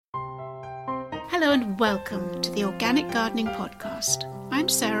Hello and welcome to the Organic Gardening Podcast. I'm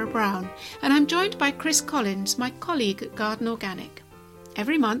Sarah Brown and I'm joined by Chris Collins, my colleague at Garden Organic.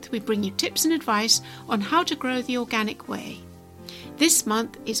 Every month we bring you tips and advice on how to grow the organic way. This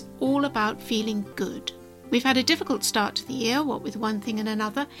month is all about feeling good. We've had a difficult start to the year, what with one thing and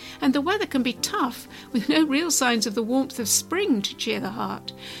another, and the weather can be tough with no real signs of the warmth of spring to cheer the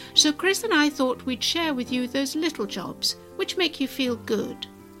heart. So Chris and I thought we'd share with you those little jobs which make you feel good.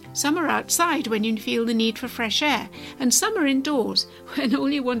 Some are outside when you feel the need for fresh air, and some are indoors when all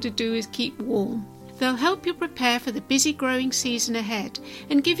you want to do is keep warm. They'll help you prepare for the busy growing season ahead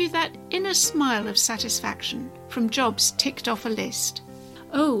and give you that inner smile of satisfaction from jobs ticked off a list.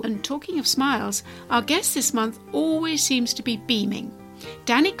 Oh, and talking of smiles, our guest this month always seems to be beaming.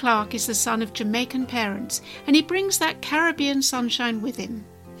 Danny Clarke is the son of Jamaican parents, and he brings that Caribbean sunshine with him.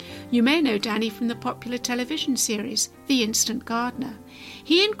 You may know Danny from the popular television series, The Instant Gardener.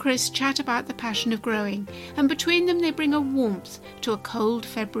 He and Chris chat about the passion of growing, and between them they bring a warmth to a cold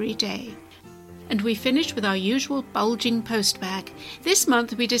February day. And we finish with our usual bulging post bag. This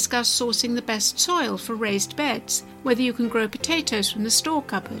month we discuss sourcing the best soil for raised beds, whether you can grow potatoes from the store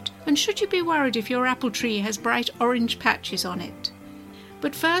cupboard, and should you be worried if your apple tree has bright orange patches on it.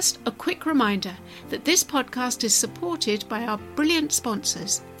 But first, a quick reminder that this podcast is supported by our brilliant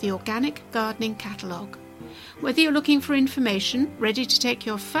sponsors, the Organic Gardening Catalogue. Whether you're looking for information, ready to take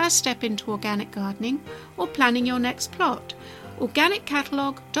your first step into organic gardening, or planning your next plot,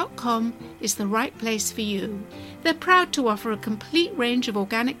 organiccatalogue.com is the right place for you. They're proud to offer a complete range of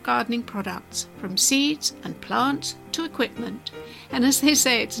organic gardening products, from seeds and plants to equipment. And as they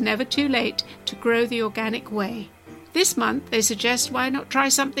say, it's never too late to grow the organic way. This month, they suggest why not try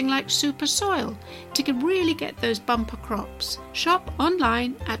something like super soil to really get those bumper crops. Shop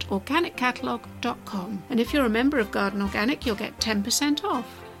online at organiccatalogue.com. And if you're a member of Garden Organic, you'll get 10% off.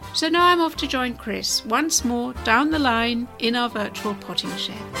 So now I'm off to join Chris once more down the line in our virtual potting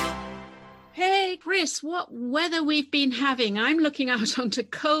shed. Hey Chris, what weather we've been having. I'm looking out onto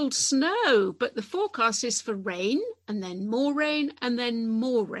cold snow, but the forecast is for rain and then more rain and then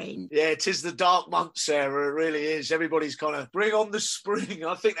more rain. Yeah, it is the dark month, Sarah. It really is. Everybody's kind of bring on the spring.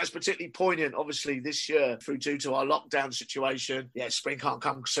 I think that's particularly poignant, obviously, this year due to our lockdown situation. Yeah, spring can't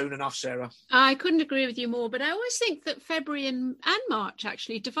come soon enough, Sarah. I couldn't agree with you more, but I always think that February and March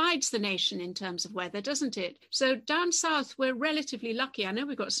actually divides the nation in terms of weather, doesn't it? So down south, we're relatively lucky. I know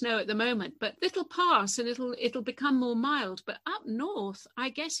we've got snow at the moment, but it'll pass and it'll become more mild. But up north, I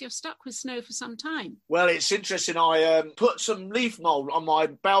guess you're stuck with snow for some time. Well, it's interesting. I put some leaf mould on my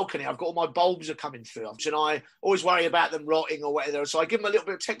balcony. I've got all my bulbs are coming through, and I always worry about them rotting or whatever. So I give them a little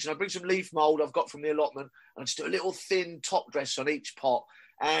bit of attention. I bring some leaf mould I've got from the allotment, and I just do a little thin top dress on each pot.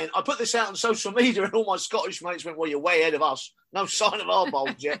 And I put this out on social media, and all my Scottish mates went, well, you're way ahead of us. No sign of our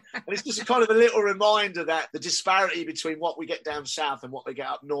bulbs yet. And it's just a kind of a little reminder that the disparity between what we get down south and what we get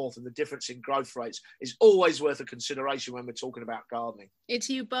up north and the difference in growth rates is always worth a consideration when we're talking about gardening. It's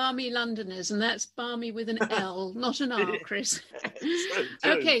you balmy Londoners, and that's balmy with an L, not an R, Chris. True.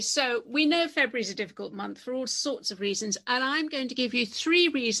 Okay, so we know February's a difficult month for all sorts of reasons, and I'm going to give you 3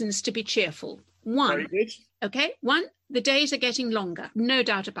 reasons to be cheerful. 1. Very good. Okay, 1, the days are getting longer, no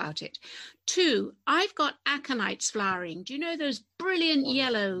doubt about it. 2, I've got aconites flowering. Do you know those brilliant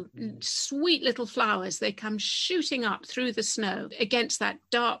yellow, sweet little flowers? They come shooting up through the snow against that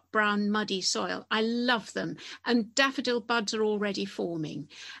dark brown, muddy soil. I love them. And daffodil buds are already forming.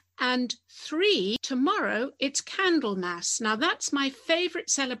 And 3, tomorrow it's Candlemas. Now that's my favourite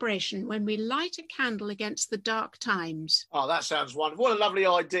celebration, when we light a candle against the dark times. Oh, that sounds wonderful. What a lovely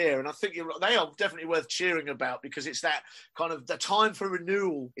idea. And I think they are definitely worth cheering about, because it's that kind of the time for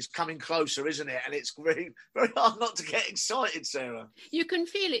renewal is coming closer, isn't it? And it's very, very hard not to get excited, Sarah. You can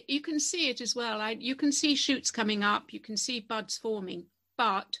feel it. You can see it as well. You can see shoots coming up. You can see buds forming,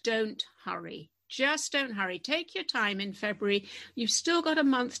 but don't hurry. Just don't hurry. Take your time in February. You've still got a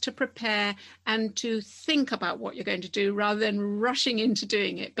month to prepare and to think about what you're going to do rather than rushing into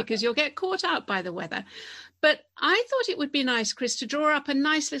doing it, because you'll get caught out by the weather. But I thought it would be nice, Chris, to draw up a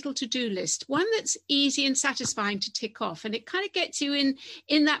nice little to-do list, one that's easy and satisfying to tick off. And it kind of gets you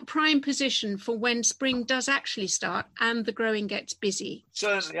in that prime position for when spring does actually start and the growing gets busy.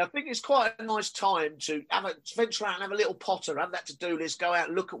 Certainly. I think it's quite a nice time to venture out and have a little potter, have that to-do list, go out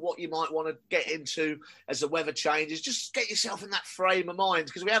and look at what you might want to get into as the weather changes. Just get yourself in that frame of mind,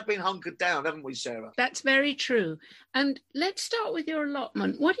 because we have been hunkered down, haven't we, Sarah? That's very true. And let's start with your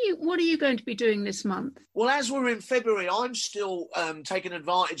allotment. What are you going to be doing this month? Well, as we're in February, I'm still taking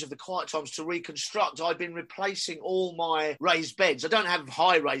advantage of the quiet times to reconstruct. I've been replacing all my raised beds. I don't have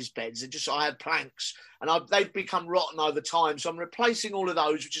high raised beds. I have planks, and they've become rotten over time. So I'm replacing all of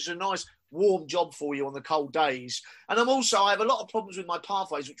those, which is a nice warm job for you on the cold days. And I have a lot of problems with my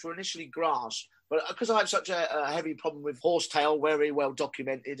pathways, which were initially grass. But because I have such a heavy problem with horsetail, very well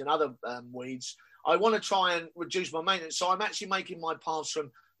documented, and other weeds, I want to try and reduce my maintenance. So I'm actually making my paths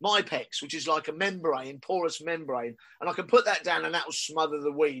from Mypex, which is like a membrane, porous membrane. And I can put that down and that will smother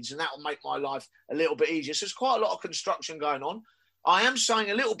the weeds and that will make my life a little bit easier. So there's quite a lot of construction going on. I am sowing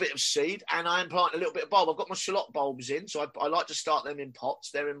a little bit of seed and I am planting a little bit of bulb. I've got my shallot bulbs in, so I like to start them in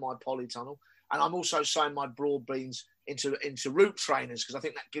pots. They're in my polytunnel. And I'm also sowing my broad beans into root trainers because I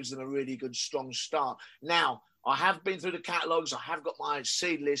think that gives them a really good, strong start. Now, I have been through the catalogues. I have got my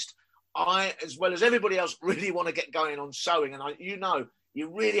seed list. I, as well as everybody else, really want to get going on sowing. And you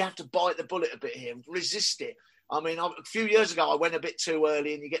really have to bite the bullet a bit here, resist it. I mean, a few years ago, I went a bit too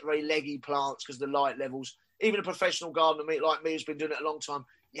early and you get very leggy plants because of the light levels. Even a professional gardener like me who's been doing it a long time,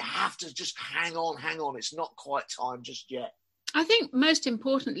 you have to just hang on. It's not quite time just yet. I think most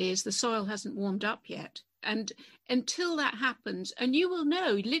importantly is the soil hasn't warmed up yet. And until that happens, and you will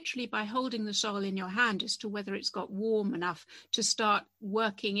know literally by holding the soil in your hand as to whether it's got warm enough to start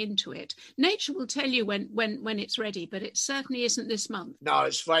working into it. Nature will tell you when it's ready, but it certainly isn't this month. No,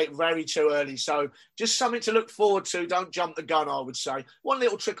 it's very, very too early. So just something to look forward to. Don't jump the gun, I would say. One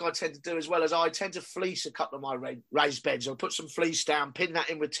little trick I tend to do as well is I tend to fleece a couple of my raised beds. I'll put some fleece down, pin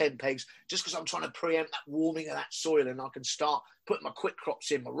that in with 10 pegs, just because I'm trying to preempt that warming of that soil and I can start putting my quick crops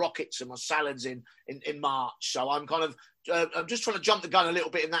in, my rockets and my salads in March. So I'm kind of, I'm just trying to jump the gun a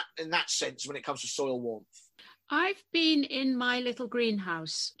little bit in that sense when it comes to soil warmth. I've been in my little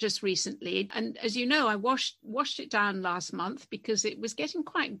greenhouse just recently, and as you know, I washed it down last month because it was getting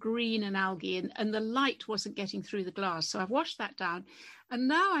quite green and algae, and the light wasn't getting through the glass. So I've washed that down, and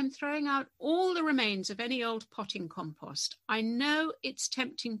now I'm throwing out all the remains of any old potting compost. I know it's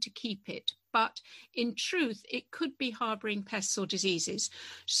tempting to keep it, but in truth, it could be harbouring pests or diseases.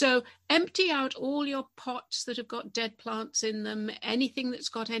 So empty out all your pots that have got dead plants in them, anything that's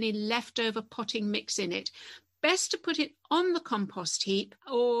got any leftover potting mix in it. Best to put it on the compost heap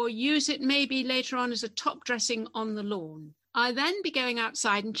or use it maybe later on as a top dressing on the lawn. I then be going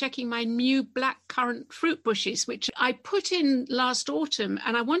outside and checking my new black currant fruit bushes, which I put in last autumn,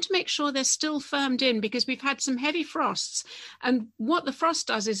 and I want to make sure they're still firmed in because we've had some heavy frosts. And what the frost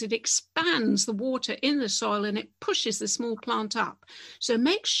does is it expands the water in the soil and it pushes the small plant up. So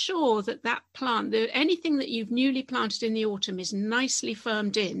make sure that plant, anything that you've newly planted in the autumn is nicely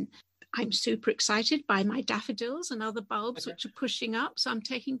firmed in. I'm super excited by my daffodils and other bulbs which are pushing up. So I'm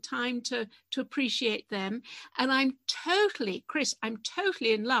taking time to appreciate them. And I'm totally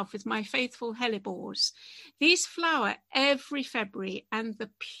in love with my faithful hellebores. These flower every February, and the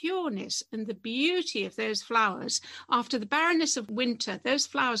pureness and the beauty of those flowers after the barrenness of winter, those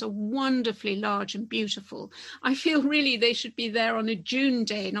flowers are wonderfully large and beautiful. I feel really they should be there on a June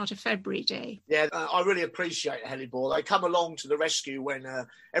day, not a February day. Yeah, I really appreciate hellebore. They come along to the rescue when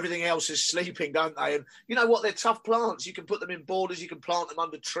everything else is sleeping, don't they? And you know what? They're tough plants. You can put them in borders. You can plant them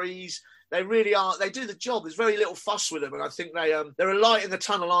under trees. They really are. They do the job. There's very little fuss with them, and I think they're a light in the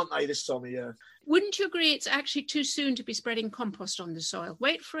tunnel, aren't they? This time of year. Wouldn't you agree? It's actually too soon to be spreading compost on the soil.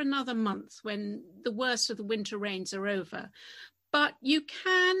 Wait for another month when the worst of the winter rains are over. But you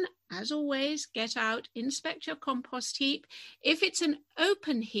can, as always, get out, inspect your compost heap. If it's an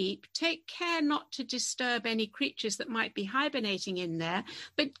open heap, take care not to disturb any creatures that might be hibernating in there,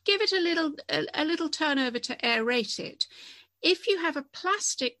 but give it a little turnover to aerate it. If you have a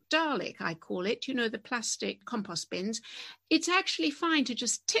plastic Dalek, I call it, the plastic compost bins, it's actually fine to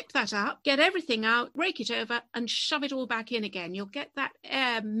just tip that up, get everything out, rake it over and shove it all back in again. You'll get that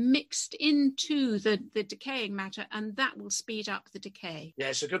air mixed into the decaying matter and that will speed up the decay. Yeah,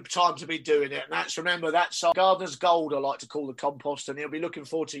 it's a good time to be doing it. And remember, that's gardener's gold, I like to call the compost, and he'll be looking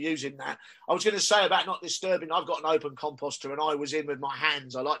forward to using that. I was going to say about not disturbing, I've got an open composter and I was in with my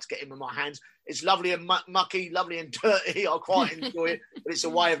hands. I like to get in with my hands. It's lovely and mucky, lovely and dirty. I quite enjoy it, but it's a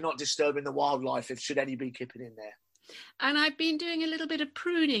way of not disturbing the wildlife if should any be keeping in there. And I've been doing a little bit of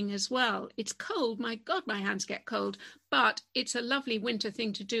pruning as well. It's cold. My God, my hands get cold. But it's a lovely winter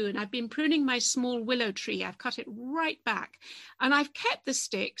thing to do. And I've been pruning my small willow tree. I've cut it right back. And I've kept the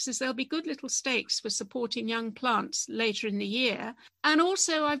sticks as there'll be good little stakes for supporting young plants later in the year. And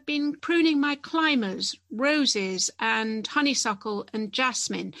also I've been pruning my climbers, roses and honeysuckle and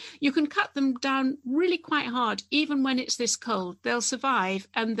jasmine. You can cut them down really quite hard, even when it's this cold. They'll survive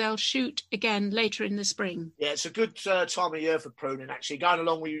and they'll shoot again later in the spring. Yeah, it's a good good time of year for pruning, actually. Going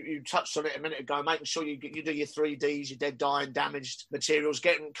along, you touched on it a minute ago, making sure you do your 3Ds, your dead, dying, damaged materials,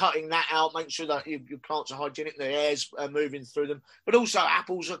 cutting that out, making sure that your plants are hygienic, the air's moving through them. But also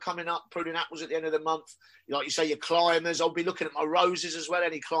apples are coming up, pruning apples at the end of the month. Like you say, your climbers. I'll be looking at my roses as well,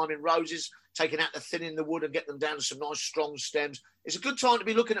 any climbing roses, taking out the thinning the wood and get them down to some nice strong stems. It's a good time to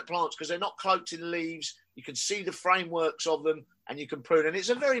be looking at plants because they're not cloaked in leaves. You can see the frameworks of them and you can prune. And it's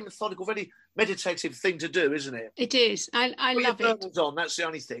a very methodical, very meditative thing to do, isn't it? It is. I love your it. Thermals on, that's the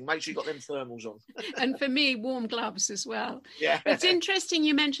only thing. Make sure you've got them thermals on. And for me, warm gloves as well. Yeah. It's interesting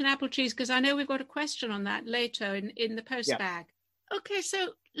you mentioned apple trees because I know we've got a question on that later in the post bag. Okay, so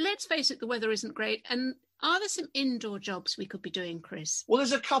let's face it, the weather isn't great. And are there some indoor jobs we could be doing, Chris? Well,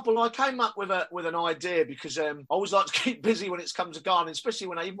 there's a couple. I came up with an idea because I always like to keep busy when it's come to gardening, especially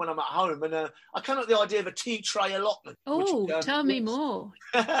when I'm at home. And I came up with the idea of a tea tray allotment. Oh, tell me more.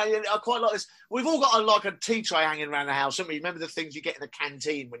 I quite like this. We've all got a tea tray hanging around the house, haven't we? Remember the things you get in the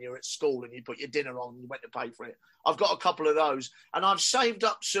canteen when you're at school and you put your dinner on and you went to pay for it? I've got a couple of those. And I've saved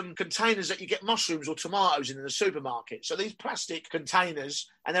up some containers that you get mushrooms or tomatoes in the supermarket. So these plastic containers,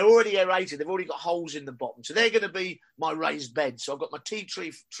 and they're already aerated. They've already got holes in the bottom. So they're going to be my raised bed. So I've got my tea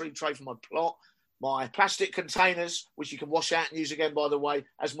tree tray for my plot, my plastic containers, which you can wash out and use again, by the way,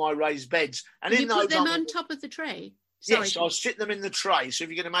 as my raised beds. And you put them on top of the tray? Sorry. Yes, I'll sit them in the tray. So if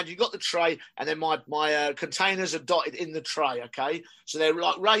you can imagine, you've got the tray and then my containers are dotted in the tray, okay? So they're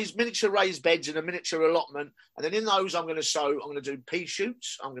like miniature raised beds in a miniature allotment. And then in those, I'm going to do pea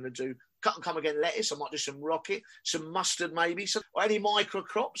shoots. I'm going to do cut and come again lettuce. I might do some rocket, some mustard maybe, or any micro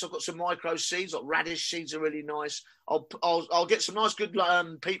crops. I've got some micro seeds, like radish seeds are really nice. I'll get some nice good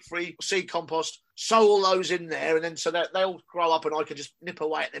peat-free seed compost, sow all those in there, and then so that they'll grow up and I can just nip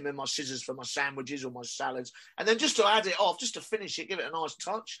away at them with my scissors for my sandwiches or my salads. And then just to add it off, just to finish it, give it a nice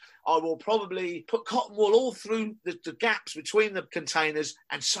touch, I will probably put cotton wool all through the gaps between the containers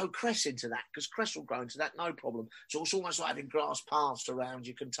and sow cress into that, because cress will grow into that, no problem. So it's almost like having grass paths around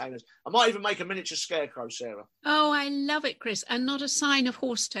your containers. I might even make a miniature scarecrow, Sarah. Oh, I love it, Chris, and not a sign of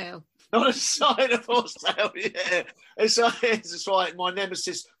horsetail. Not a sign of horsetail, yeah. It's right. My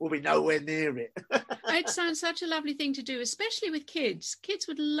nemesis will be nowhere near it. It sounds such a lovely thing to do, especially with kids. Kids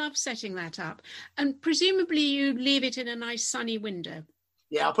would love setting that up. And presumably you leave it in a nice sunny window.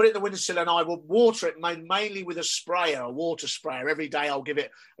 Yeah, I'll put it in the windowsill and I will water it mainly with a water sprayer. Every day I'll give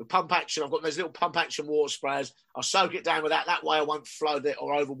it a pump action. I've got those little pump action water sprayers. I'll soak it down with that. That way I won't flood it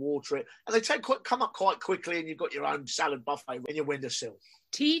or overwater it. And they come up quite quickly and you've got your own salad buffet in your windowsill.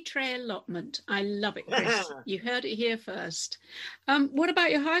 Tea tray allotment. I love it, Chris. You heard it here first. What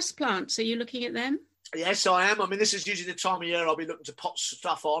about your house plants? Are you looking at them? Yes, I am. I mean, this is usually the time of year I'll be looking to pot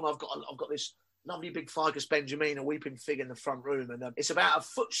stuff on. I've got this lovely big ficus Benjamin, a weeping fig in the front room, and it's about a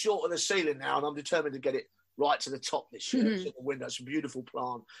foot short of the ceiling now, and I'm determined to get it right to the top this year. It's in the window. It's a beautiful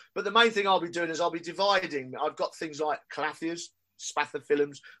plant. But the main thing I'll be doing is I'll be dividing. I've got things like calatheas,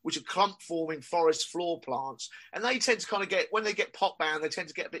 spathiphyllums, which are clump-forming forest floor plants, and they tend to kind of get, when they get pot-bound, they tend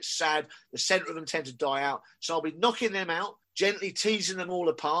to get a bit sad. The centre of them tend to die out. So I'll be knocking them out, gently teasing them all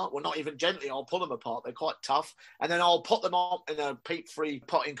apart. Well, not even gently, I'll pull them apart. They're quite tough. And then I'll pot them up in a peat-free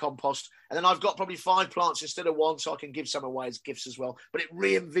potting compost. And then I've got probably 5 plants instead of 1, so I can give some away as gifts as well. But it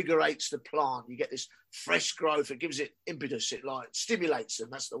reinvigorates the plant. You get this fresh growth. It gives it impetus. It stimulates them.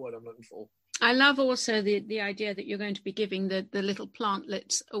 That's the word I'm looking for. I love also the idea that you're going to be giving the little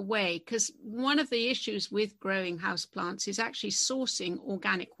plantlets away, because one of the issues with growing houseplants is actually sourcing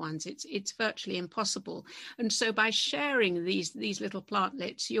organic ones. It's virtually impossible. And so by sharing these little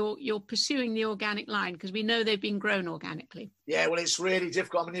plantlets, you're pursuing the organic line, because we know they've been grown organically. Yeah, well, it's really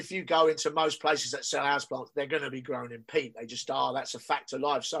difficult. I mean, if you go into most places that sell houseplants, they're going to be grown in peat. They just are. That's a fact of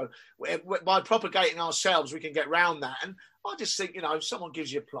life. So by propagating ourselves, we can get round that. And I just think, if someone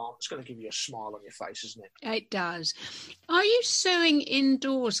gives you a plant, it's going to give you a smile on your face, isn't it? It does. Are you sowing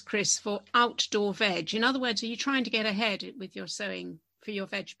indoors, Chris, for outdoor veg? In other words, are you trying to get ahead with your sowing for your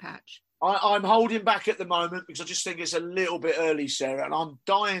veg patch? I'm holding back at the moment because I just think it's a little bit early, Sarah, and I'm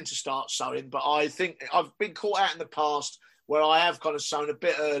dying to start sowing, but I think I've been caught out in the past where I have kind of sown a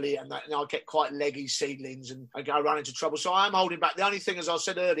bit early and I get quite leggy seedlings and I run into trouble. So I am holding back. The only thing, as I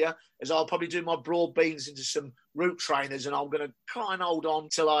said earlier, is I'll probably do my broad beans into some root trainers, and I'm going to try and hold on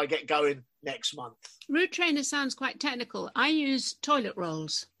till I get going next month. Root trainer sounds quite technical. I use toilet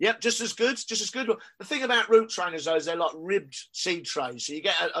rolls. Yep, just as good. The thing about root trainers, though, is they're like ribbed seed trays. So you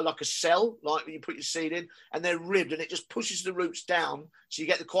get like a cell, like when you put your seed in, and they're ribbed, and it just pushes the roots down. So you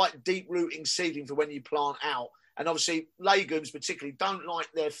get the quite deep rooting seedling for when you plant out. And obviously, legumes particularly don't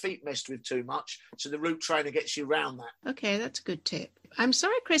like their feet messed with too much, so the root trainer gets you around that. Okay, that's a good tip. I'm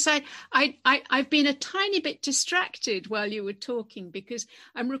sorry, Chris, I've been a tiny bit distracted while you were talking because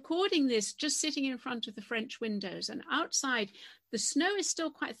I'm recording this just sitting in front of the French windows, and outside the snow is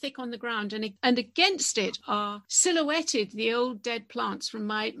still quite thick on the ground, and against it are silhouetted the old dead plants from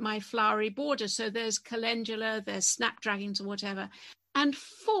my flowery border. So there's calendula, there's snapdragons or whatever. And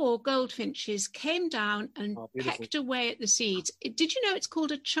 4 goldfinches came down and pecked away at the seeds. Did you know it's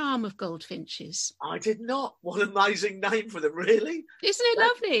called a charm of goldfinches? I did not. What an amazing name for them, really. Isn't it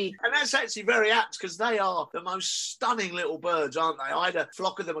lovely? And that's actually very apt because they are the most stunning little birds, aren't they? I had a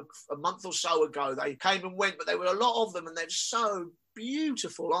flock of them a month or so ago. They came and went, but there were a lot of them, and they're so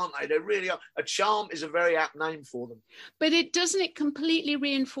beautiful, aren't they? They really are. A charm is a very apt name for them. But doesn't it completely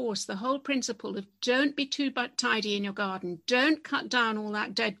reinforce the whole principle of don't be too tidy in your garden. Don't cut down all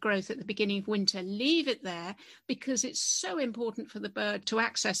that dead growth at the beginning of winter. Leave it there because it's so important for the bird to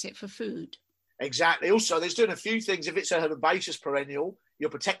access it for food. Exactly. Also, there's doing a few things. If it's a herbaceous perennial,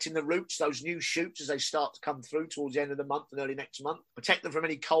 you're protecting the roots, those new shoots as they start to come through towards the end of the month and early next month. Protect them from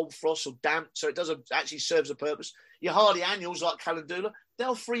any cold frost or damp, so it doesn't actually serves a purpose. Your hardy annuals like calendula,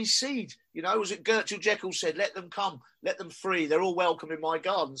 they'll freeze seed. You know, as Gertrude Jekyll said, let them come, let them free. They're all welcome in my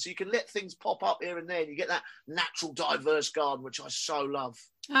garden. So you can let things pop up here and there, and you get that natural, diverse garden, which I so love.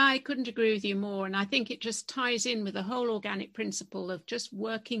 I couldn't agree with you more. And I think it just ties in with the whole organic principle of just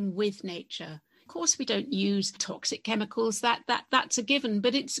working with nature. Of course, we don't use toxic chemicals. That's a given,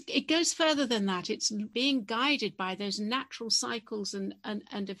 but it goes further than that. It's being guided by those natural cycles and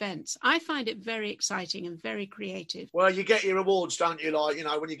events. I find it very exciting and very creative. Well, you get your rewards, don't you? Like, you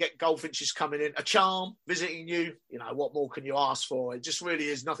know, when you get goldfinches coming in, a charm visiting you, you know, what more can you ask for? It just really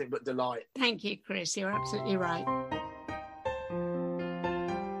is nothing but delight. Thank you, Chris. You're absolutely right.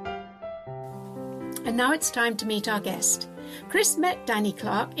 And now it's time to meet our guest. Chris met Danny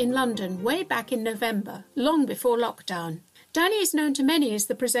Clarke in London way back in November, long before lockdown. Danny is known to many as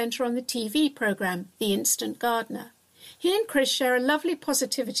the presenter on the TV programme The Instant Gardener. He and Chris share a lovely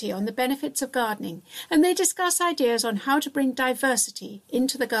positivity on the benefits of gardening, and they discuss ideas on how to bring diversity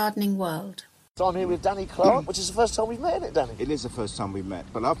into the gardening world. So I'm here with Danny Clarke, which is the first time we've met, isn't it, Danny? It is the first time we've met,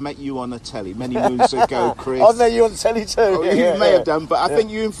 but I've met you on the telly many moons ago, Chris. I've met you on the telly too. Oh, you may have done, but I think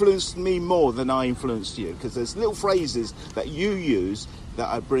you influenced me more than I influenced you, because there's little phrases that you use that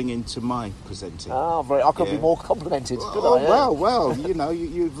I bring into my presenting. Oh, I couldn't be more complimented. Well, you know,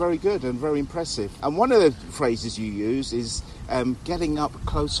 you're very good and very impressive. And one of the phrases you use is getting up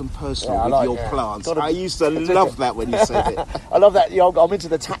close and personal with your plants. I used to love that when you said it. I love that. I'm into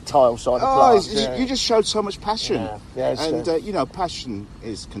the tactile side of plants. You just showed so much passion. You know, passion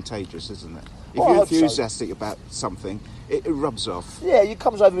is contagious, isn't it? If you're enthusiastic about something, it rubs off. Yeah, it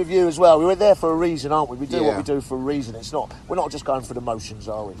comes over with you as well. We're there for a reason, aren't we? We do what we do for a reason. We're not just going for the motions,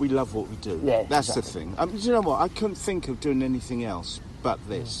 are we? We love what we do. Yeah, that's the thing. Do you know what? I couldn't think of doing anything else but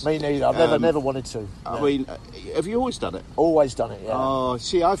this. Me neither. I've never wanted to. I mean, have you always done it? Always done it, yeah. Oh,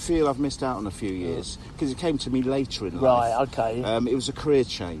 see, I feel I've missed out on a few years because it came to me later in life. Right, okay. It was a career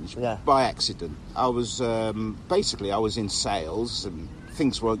change by accident. I was basically I was in sales and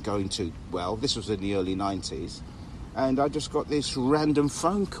things weren't going too well. This was in the early 90s. And I just got this random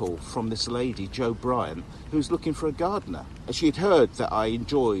phone call from this lady, Jo Bryant, who's looking for a gardener. She'd heard that I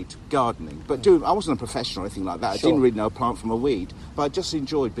enjoyed gardening, but I wasn't a professional or anything like that. Sure. I didn't really know a plant from a weed, but I just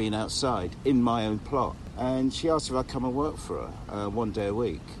enjoyed being outside in my own plot. And she asked if I'd come and work for her 1 day a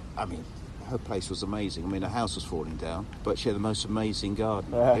week. I mean, her place was amazing. I mean, her house was falling down, but she had the most amazing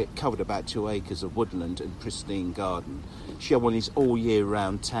garden. Yeah. It covered about 2 acres of woodland and pristine garden. She had one of these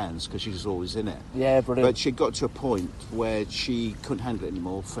all-year-round tans because she was always in it. Yeah, brilliant. But she got to a point where she couldn't handle it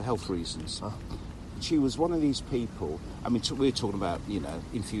anymore for health reasons. Oh. She was one of these people, I mean, we were talking about, you know,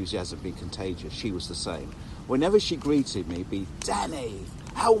 enthusiasm being contagious. She was the same. Whenever she greeted me, it'd be, Danny,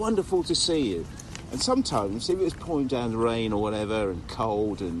 how wonderful to see you. And sometimes, if it was pouring down the rain or whatever and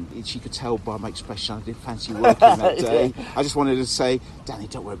cold, and she could tell by my expression I didn't fancy working that day, I just wanted to say, Danny,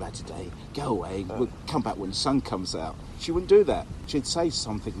 don't worry about today. Go away. We'll come back when the sun comes out. She wouldn't do that. She'd say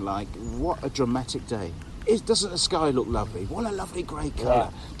something like, what a dramatic day. Doesn't the sky look lovely? What a lovely grey colour.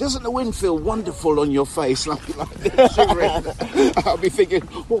 Yeah. Doesn't the wind feel wonderful on your face? Like this, I'll be thinking,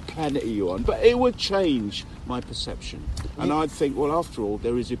 what planet are you on? But it would change my perception. And I'd think, well, after all,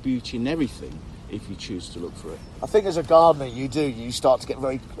 there is a beauty in everything. if you choose to look for it. I think as a gardener, you start to get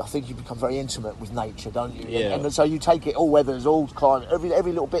you become very intimate with nature, don't you? Yeah. And so you take it all weathers, all climate, every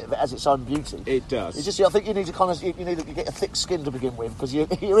little bit of it has its own beauty. It does. It's just, I think you need to get a thick skin to begin with, because you're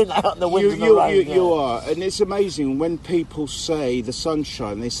out in the wind and the rain. You are, and it's amazing when people say the sun's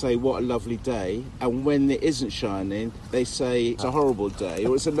shining, they say what a lovely day, and when it isn't shining, they say it's a horrible day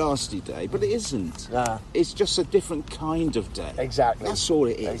or it's a nasty day, but it isn't. Nah. It's just a different kind of day. Exactly. That's all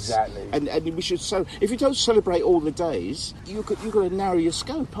it is. Exactly. And we should. So if you don't celebrate all the days, you've got to narrow your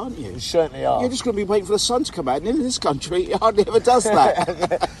scope, aren't you? You certainly are. You're just going to be waiting for the sun to come out, and in this country, it hardly ever does that.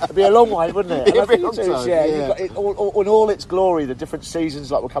 It'd be a long way, wouldn't it? It'd be a long time, yeah. You've got it, in all its glory, the different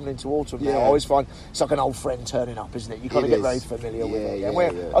seasons, like we're coming into autumn now, I always find it's like an old friend turning up, isn't it? You kind of get very familiar with it.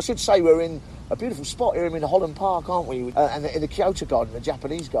 And I should say we're in a beautiful spot here in Holland Park, aren't we? And in the Kyoto Garden, the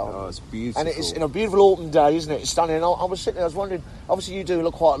Japanese garden. Oh, it's beautiful. And it's in a beautiful autumn day, isn't it? It's stunning. And I was sitting there, I was wondering, obviously you do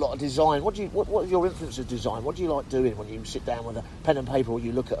quite a lot of design. What are your influences of design? What do you like doing when you sit down with a pen and paper or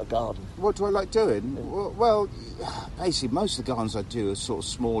you look at a garden? What do I like doing? Well, basically, most of the gardens I do are sort of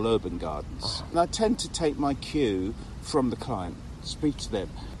small urban gardens. And I tend to take my cue from the client, speak to them.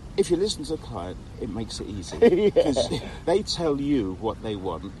 If you listen to the client, it makes it easy. Because they tell you what they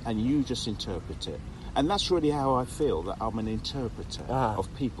want and you just interpret it. And that's really how I feel, that I'm an interpreter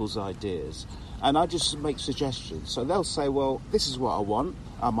of people's ideas. And I just make suggestions. So they'll say, well, this is what I want.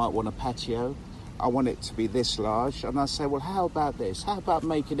 I might want a patio. I want it to be this large. And I say, well, how about this? How about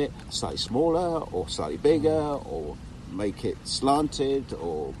making it slightly smaller or slightly bigger, or make it slanted,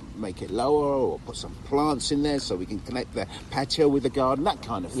 or make it lower, or put some plants in there so we can connect the patio with the garden, that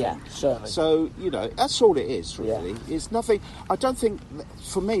kind of thing. Yeah, certainly. So, that's all it is, really. It's nothing. I don't think,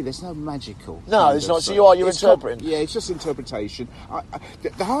 for me, there's no magical. No, it's not. So you're interpreting. It's just interpretation.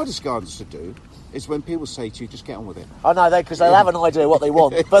 The hardest gardens to do is when people say to you, just get on with it. I know, because they'll have an idea what they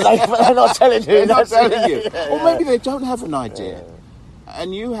want, but they're not telling you. They're not telling you. Or maybe they don't have an idea.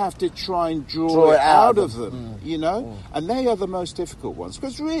 And you have to try and draw it out of them, And they are the most difficult ones.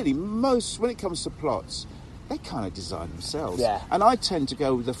 Because really, when it comes to plots, they kind of design themselves. Yeah. And I tend to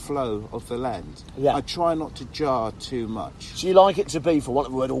go with the flow of the land. Yeah. I try not to jar too much. So you like it to be, for want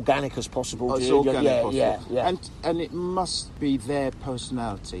of a word, organic as possible? As organic as possible. Yeah. And it must be their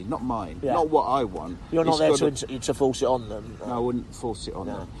personality, not mine, not what I want. You're not there to force it on them? No, I wouldn't force it on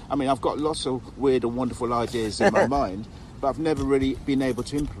them. I mean, I've got lots of weird and wonderful ideas in my mind, but I've never really been able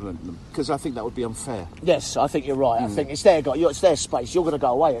to implement them, because I think that would be unfair. Yes, I think you're right. I think it's their space. You're going to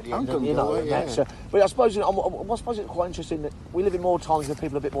go away at the end. But I suppose it's quite interesting that we live in more times where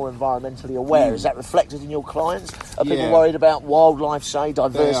people are a bit more environmentally aware. Is that reflected in your clients? Are people worried about wildlife, say,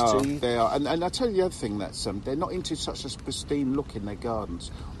 diversity? They are. And I tell you the other thing, that's they're not into such a pristine look in their gardens,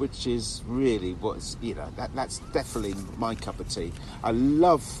 which is really that's definitely my cup of tea. I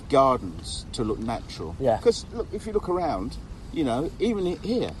love gardens to look natural. Yeah. Because look, if you look around, even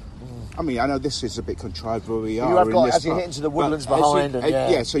here. I mean, I know this is a bit contrived where we are. You have got, as you hit into the woodlands behind.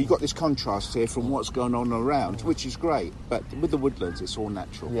 So you've got this contrast here from what's going on around, which is great. But with the woodlands, it's all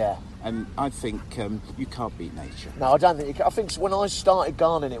natural. Yeah. And I think you can't beat nature. No, I don't think you can. I think when I started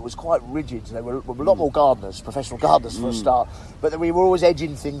gardening, it was quite rigid. There were a lot more gardeners, professional gardeners for a start. But we were always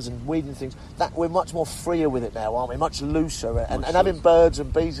edging things and weeding things. That we're much more freer with it now, aren't we? Much looser. And having birds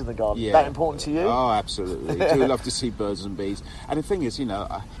and bees in the garden, that important to you? Oh, absolutely. I do love to see birds and bees. And the thing is,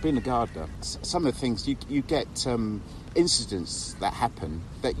 being a gardener, some of the things you get incidents that happen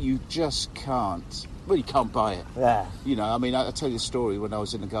that you just can't. Well, you can't buy it. Yeah. I mean, I'll tell you a story. When I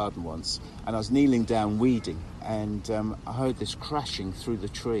was in the garden once, and I was kneeling down weeding, and I heard this crashing through the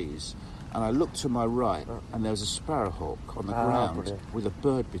trees, and I looked to my right, and there was a sparrowhawk on the ground with a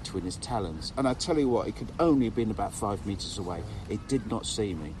bird between his talons. And I tell you what, it could only have been about 5 metres away. It did not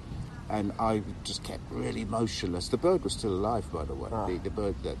see me. And I just kept really motionless. The bird was still alive, by the way. The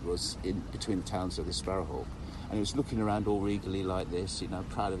bird that was in between the talons of the sparrowhawk. And it was looking around all regally like this,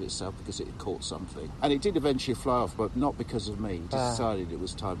 proud of itself because it had caught something. And it did eventually fly off, but not because of me. It just decided it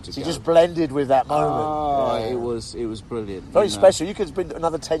was time to go. You just blended with that moment. Oh, it was brilliant. Very special. You could have been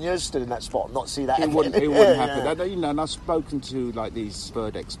another 10 years stood in that spot and not see that again. It wouldn't happen. And I've spoken to these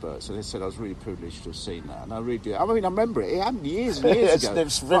bird experts, and they said I was really privileged to have seen that. And I really do. I mean, I remember it. It happened years and years ago.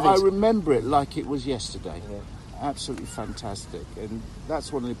 But I remember it like it was yesterday. Yeah. absolutely fantastic, and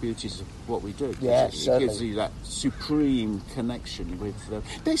that's one of the beauties of what we do. Yeah, it gives you that supreme connection with.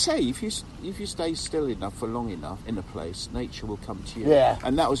 They say if you stay still enough for long enough in a place, nature will come to you. Yeah,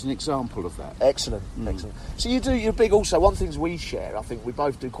 and that was an example of that. Excellent. So you're big. Also, one things we share, I think we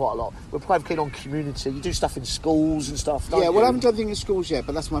both do quite a lot. We're quite keen on community. You do stuff in schools and stuff. Don't you? Well, I haven't done anything in schools yet,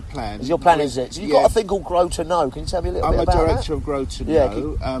 but that's my plan. Your plan is it? So you've got a thing called Grow to Know. Can you tell me a little bit about that? I'm a director of Grow to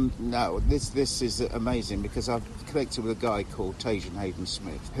Know. No, this is amazing because I've connected with a guy called Tajan Hayden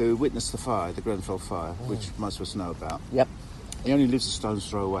Smith who witnessed the fire, the Grenfell fire, which most of us know about. Yep. He only lives a stone's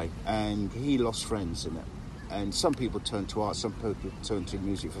throw away, and he lost friends in it. And some people turn to art, some people turn to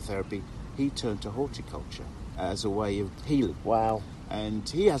music for therapy. He turned to horticulture as a way of healing. Wow. And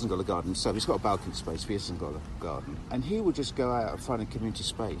he hasn't got a garden himself. He's got a balcony space, but he hasn't got a garden. And he would just go out and find a community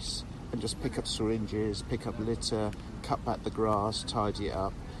space and just pick up syringes, pick up litter, cut back the grass, tidy it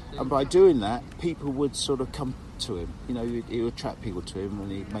up. And by doing that, people would sort of come to him. You know, he would attract people to him and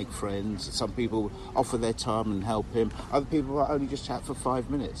he'd make friends. Some people offer their time and help him. Other people might only just chat for 5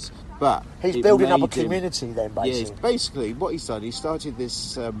 minutes. But he's building up a community then, basically. Yes, basically what he's done, he started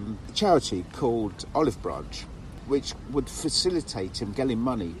this charity called Olive Branch, which would facilitate him getting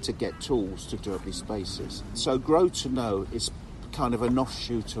money to get tools to do up these spaces. So Grow to Know is kind of an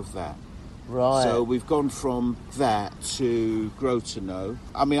offshoot of that. Right. So we've gone from that to Grow to Know.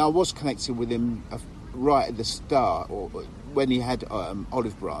 I mean, I was connecting with him right at the start, or when he had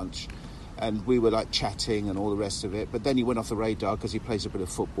Olive Branch, and we were like chatting and all the rest of it. But then he went off the radar because he plays a bit of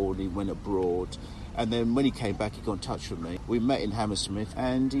football and he went abroad. And then when he came back, he got in touch with me. We met in Hammersmith,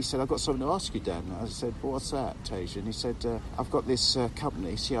 and he said, "I've got something to ask you, Dan." I said, "Well, what's that, Tajan?" And he said, "I've got this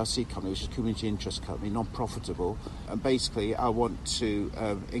company, CRC company, which is a community interest company, non-profitable, and basically I want to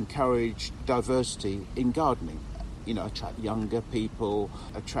encourage diversity in gardening. You know, attract younger people,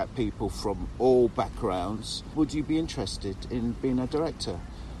 attract people from all backgrounds. Would you be interested in being a director?"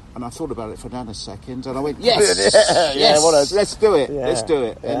 And I thought about it for a nanosecond, and I went, yes, let's do it, let's do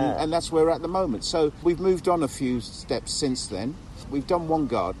it. And that's where we're at the moment. So we've moved on a few steps since then. We've done one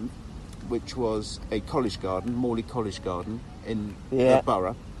garden, which was a college garden, Morley College Garden in the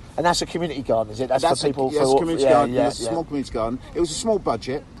borough. And that's a community garden, is it? That's for people. Yes, community garden. It's a small community garden. It was a small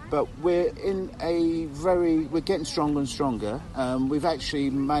budget, but we're getting stronger and stronger. We've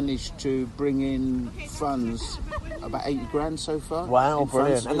actually managed to bring in funds, about 80 grand so far. Wow,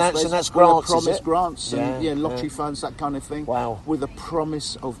 brilliant! And that's grants, promised grants and lottery funds, that kind of thing. Wow! With a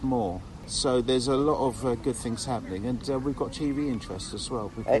promise of more. So there's a lot of good things happening, and we've got TV interest as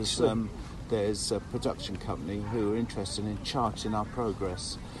well because there's a production company who are interested in charting our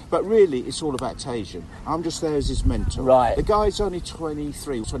progress. But really, it's all about Tajan. I'm just there as his mentor. Right. The guy's only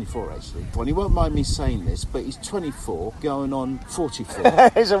 23, 24 actually. Well, he won't mind me saying this, but he's 24, going on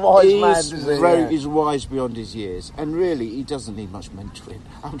 44. He's a wise man, isn't he? He's wise beyond his years. And really, he doesn't need much mentoring.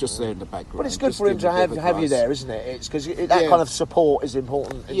 I'm just there in the background. But it's good for him to have you there, isn't it? It's because that kind of support is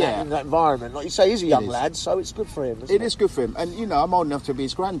important in that environment. Like you say, he's a young lad, so it's good for him, isn't it? It is good for him. And, you know, I'm old enough to be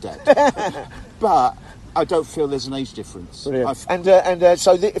his granddad. But I don't feel there's an age difference. So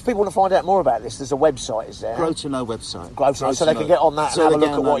if people want to find out more about this, there's a website, is there? Grow to Know website. Grow to Know, so they can get on that and have a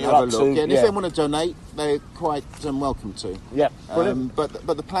look at what you're up to. Yeah, and if they want to donate, they're quite welcome to. Yeah, brilliant. But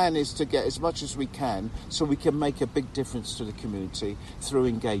the plan is to get as much as we can so we can make a big difference to the community through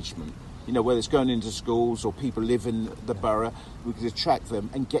engagement. You know, whether it's going into schools or people live in the borough, we can attract them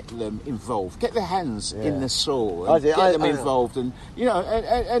and get them involved. Get their hands in the soil and get them involved and, you know,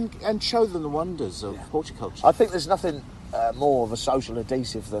 and show them the wonders of horticulture. I think there's nothing more of a social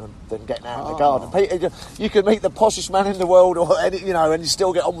adhesive than getting out in the garden. You can meet the poshest man in the world, and you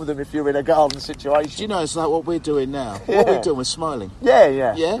still get on with them if you're in a garden situation. Do you know, it's like what we're doing now. What we're doing, we're smiling.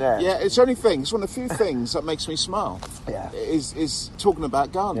 Yeah. It's the only thing. It's one of the few things that makes me smile. Is talking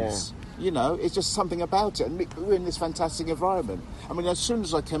about gardens. You know, it's just something about it. And we're in this fantastic environment. I mean, as soon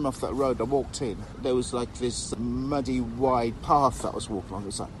as I came off that road, I walked in. There was like this muddy, wide path that I was walking on. It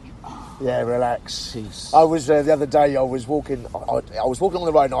was like, relax. Peace. I was the other day. I was walking. I was walking on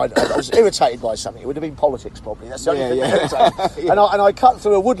the road, and I was irritated by something. It would have been politics, probably. That's the only thing that irritated. And I cut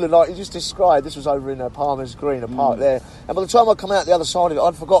through a woodland like you just described. This was over in Palmer's Green, a park there. And by the time I come out the other side of it,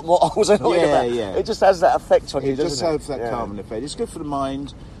 I'd forgotten what I was annoyed about. It just has that effect on you, doesn't it? It just has that calming effect. It's good for the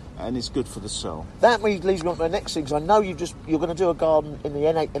mind. And it's good for the soul. That leads me on to the next thing, because I know you're going to do a garden in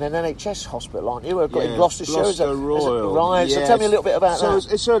an NHS hospital, aren't you? In Gloucestershire. Gloucester Royal. Right, yes. So tell me a little bit about that.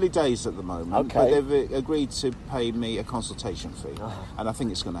 So it's early days at the moment, but they've agreed to pay me a consultation fee, and I think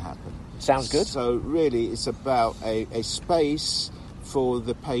it's going to happen. Sounds good. So really, it's about a space for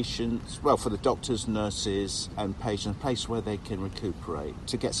the patients, well, for the doctors, nurses and patients, a place where they can recuperate,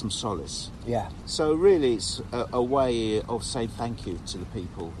 to get some solace. Yeah. So really it's a way of saying thank you to the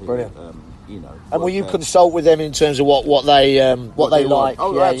people who, And will you consult with them in terms of what they like?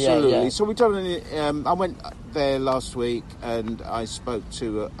 Oh, yeah, absolutely. Yeah. So we've done I went there last week and I spoke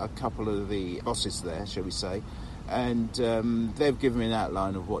to a couple of the bosses there, shall we say, and they've given me an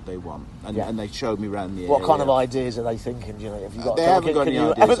outline of what they want, and they showed me around the area. What kind of ideas are they thinking? Do you know, have you got? They haven't got any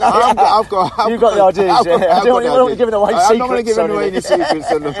ideas. I've got. You've got the ideas. I don't want to give away secrets. I'm not going to give away any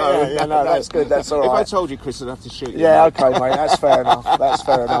secrets on the phone. No, that's good. That's all right. If I told you, Chris, I'd have to shoot you. Yeah, okay, mate. That's fair enough.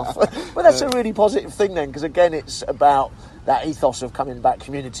 But that's a really positive thing then, because again, it's about that ethos of coming back,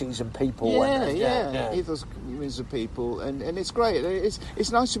 communities and people. Yeah. Ethos of people, and it's great.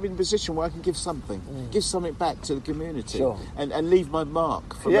 It's nice to be in a position where I can give something back to the community, and leave my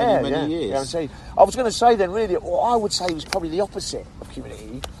mark for many years. Yeah, I was going to say then, really, what I would say was probably the opposite of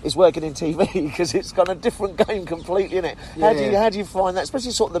community is working in TV, because it's got a different game completely, isn't it? How do you find that, especially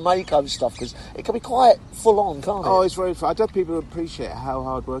sort of the makeover stuff, because it can be quite full on, can't it? Oh, it's very fun. I don't think people appreciate how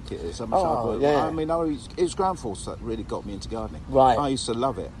hard work it is. How much hard work. Yeah. I mean, it was Ground Force that really got me into gardening. Right. I used to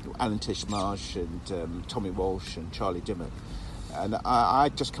love it. Alan Tishmarsh and Tommy Walsh and Charlie Dimmock. And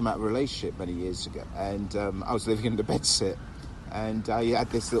I'd just come out of a relationship many years ago, and I was living in the bedsit, and I had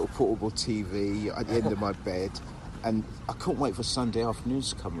this little portable TV at the end of my bed, and I couldn't wait for Sunday afternoons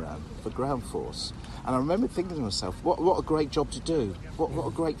to come around for Ground Force. And I remember thinking to myself, what a great job to do. What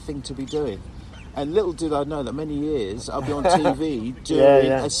a great thing to be doing. And little did I know that many years I'll be on TV doing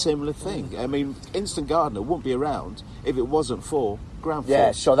a similar thing. I mean, Instant Gardener wouldn't be around if it wasn't for Ground Force.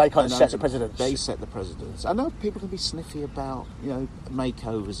 Yeah, so they kind of set the precedents. They set the precedents. I know people can be sniffy about,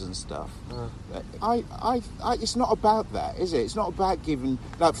 makeovers and stuff. It's not about that, is it? It's not about giving,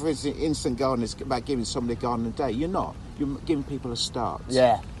 like for instance, Instant Gardener is about giving somebody a garden a day. You're not. You're giving people a start.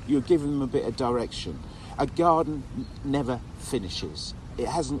 Yeah. You're giving them a bit of direction. A garden never finishes. It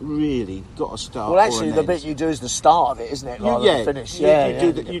hasn't really got a start. Well, actually, or the end. bit you do is the start of it, isn't it? Rather than finish.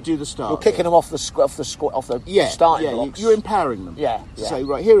 You do the start. You're kicking them off the starting blocks. You're empowering them. To say,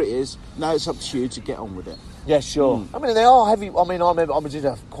 right, here it is. Now it's up to you to get on with it. Yeah, sure. I mean, they are heavy. I mean, I remember I did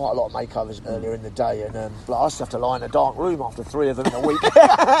have quite a lot of makeovers earlier in the day, and I used to have to lie in a dark room after 3 of them in a week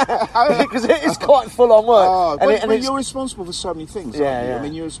because it is quite full on work. But you're responsible for so many things. Aren't you? I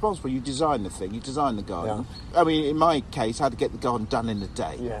mean, you're responsible. You design the thing. You design the garden. Yeah. I mean, in my case, I had to get the garden done in a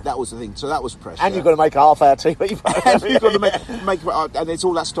day. Yeah. That was the thing. So that was pressure. And you've got to make a half-hour TV. And you've got to make and it's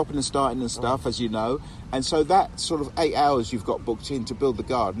all that stopping and starting and stuff, as you know. And so that sort of 8 hours you've got booked in to build the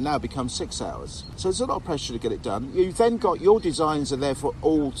garden now becomes 6 hours. So there's a lot of pressure to get it done. You've then got your designs are there for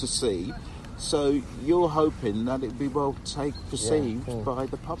all to see. So you're hoping that it'll be well perceived by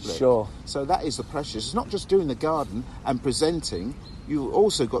the public. Sure. So that is the pressure. It's not just doing the garden and presenting. You've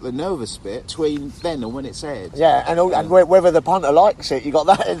also got the nervous bit between then and when it's aired. Yeah, and whether the punter likes it, you got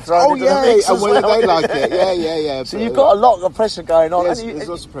that thrown into the mix and whether they like it. Yeah. So you've got a lot of pressure going on. Yes, there's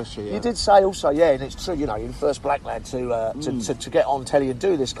lots of pressure, You did say also, and it's true, you're the first black lad to get on telly and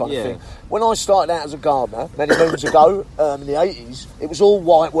do this kind of thing. When I started out as a gardener, many moons ago, in the 80s, it was all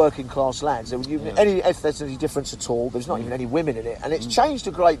white working class lads. If there's any difference at all, there's not even any women in it. And it's changed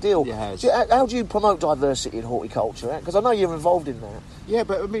a great deal. It has. How do you promote diversity in horticulture? Because I know you're involved in that. Yeah,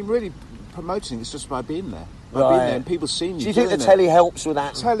 but I mean, really promoting it's just by being there. By being there and people seeing you. Do you think the telly helps with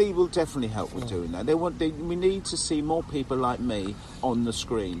that? Telly will definitely help with doing that. We need to see more people like me on the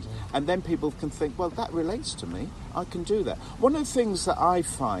screen. And then people can think, well, that relates to me. I can do that. One of the things that I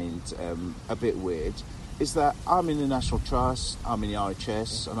find a bit weird is that I'm in the National Trust, I'm in the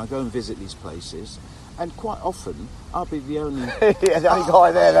RHS, and I go and visit these places. And quite often, I'll be the only guy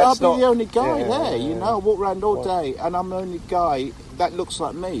there. I'll be the only guy there. I walk around all day, and I'm the only guy that looks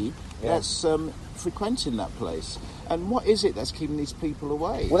like me that's frequenting that place. And what is it that's keeping these people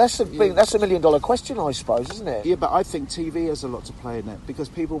away? Well, that's a $1 million question, I suppose, isn't it? Yeah, but I think TV has a lot to play in it because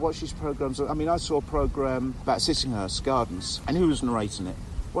people watch these programmes. I mean, I saw a programme about Sissinghurst Gardens, and who was narrating it?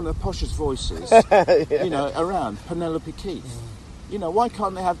 One of the poshest voices, around, Penelope Keith. Why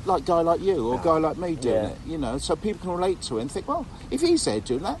can't they have like a guy like you or a guy like me doing it? So people can relate to it and think, well, if he's there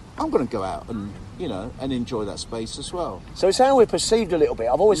doing that, I'm going to go out and and enjoy that space as well. So it's how we're perceived a little bit.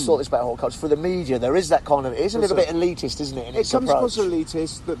 I've always thought this about horticulture. For the media, there is that kind of... It is a little bit elitist, isn't it? It comes across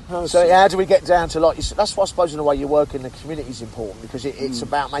elitist, but personally... So how do we get down to that's why I suppose in the way you work in the community is important because it's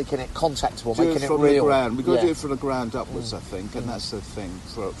about making it contactable, making it real. We've got to do it from the ground upwards, I think, and that's the thing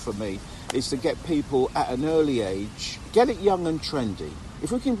for me, is to get people at an early age, get it young and trendy.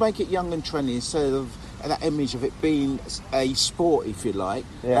 If we can make it young and trendy instead of that image of it being a sport, if you like,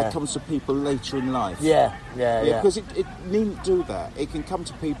 that comes to people later in life. Yeah. Because it needn't do that. It can come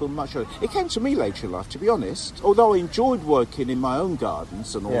to people much later. It came to me later in life, to be honest. Although I enjoyed working in my own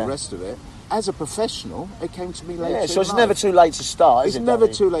gardens and all the rest of it, as a professional, it came to me later in life. So it's never too late to start, is it? It's never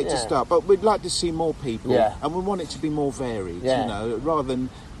too late to start, but we'd like to see more people, and we want it to be more varied, you know, rather than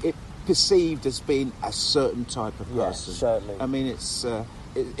it perceived as being a certain type of person. Yeah, certainly. I mean, it's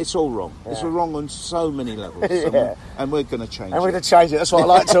all wrong. It's wrong on so many levels, and we're going to change it. And we're going to change it. That's what I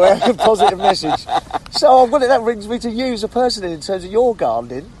like to hear, a positive message. So that brings me to you as a person in terms of your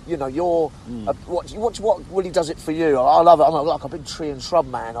gardening. You know, what really does it for you? I love it. I'm like a big tree and shrub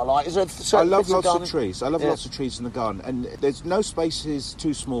man. I love lots of trees. I love lots of trees in the garden, and there's no spaces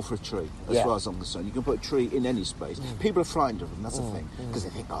too small for a tree, as far as I'm concerned. You can put a tree in any space. People are frightened of them. That's the thing, because they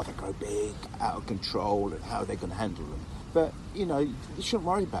think, they grow big, out of control, and how are they going to handle them? But, you know, you shouldn't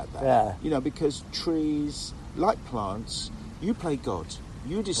worry about that. Yeah. You know, because trees, like plants, you play God.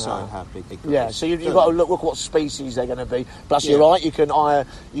 You decide how big they grow. Yeah, so you've got to look what species they're going to be. Plus, you're right, you can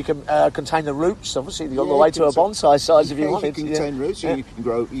contain the roots. Obviously, you've got the way to a bonsai size if you wanted. You can contain roots. You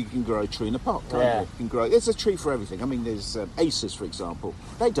can grow a tree in a pot, can't you? You can grow. There's a tree for everything. I mean, there's aces, for example.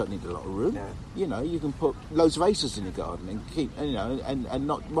 They don't need a lot of room. Yeah. You know, you can put loads of aces in your garden and keep, and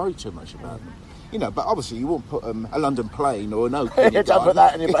not worry too much about them. You know, but obviously you won't put a London plane or an oak in your garden. Don't put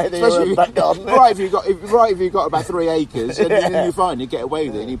that in your back garden. Right, if you've got about 3 acres, and then you find you get away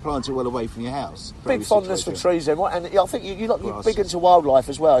with it and you plant it well away from your house. Big fondness for trees then. And I think you're big into wildlife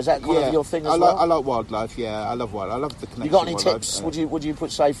as well. Is that kind of your thing as well? I like wildlife, I love wildlife. I love the connection. You got any tips? Would you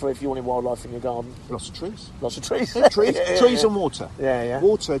put safer if you wanted wildlife in your garden? Lots of trees. Lots of trees? Trees and water. Yeah.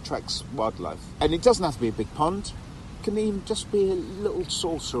 Water attracts wildlife. And it doesn't have to be a big pond. Can even just be a little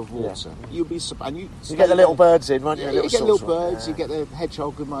saucer of water. You'll be surprised. You get the little birds in, won't you? You get little birds. You get the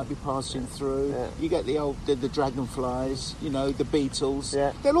hedgehog who might be passing through. Yeah. You get the dragonflies. You know, the beetles.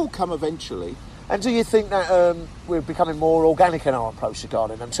 Yeah. They'll all come eventually. And do you think that we're becoming more organic in our approach to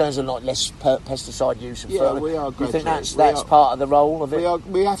gardening in terms of like less pesticide use and further? We are. Do you think that's part of the role of it?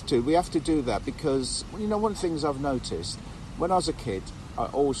 We have to do that because one of the things I've noticed when I was a kid. I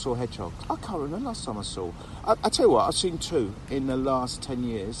always saw hedgehogs. I can't remember last time I saw. I tell you what, I've seen 2 in the last 10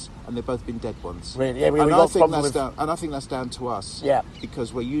 years, and they've both been dead ones. Really? Yeah, I think that's down to us. Yeah.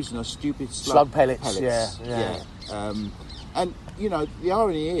 Because we're using those stupid slug pellets. Yeah. And you know, the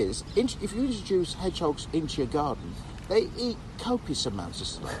irony is, if you introduce hedgehogs into your garden, they eat copious amounts of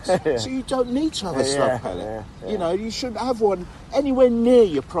slugs. So you don't need to have a slug pellet. You know, you shouldn't have one anywhere near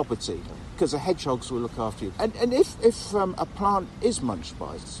your property. Because the hedgehogs will look after you. And if a plant is munched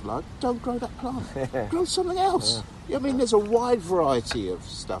by a slug, don't grow that plant. Grow something else. I mean, there's a wide variety of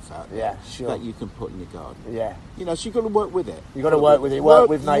stuff out there that you can put in your garden. Yeah. You know, so you've got to work with it. You've got to work with it, work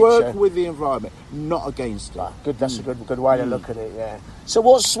with nature. Work with the environment, not against it. Good. That's a good way to look at it, yeah. So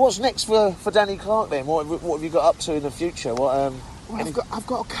what's next for Danny Clarke then? What have you got up to in the future? I've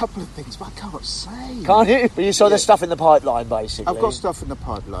got a couple of things, but I can't say. Can't you? But there's stuff in the pipeline, basically. I've got stuff in the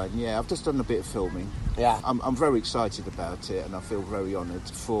pipeline, yeah. I've just done a bit of filming. Yeah. I'm very excited about it, and I feel very honoured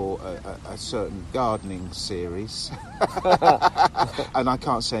for a certain gardening series. And I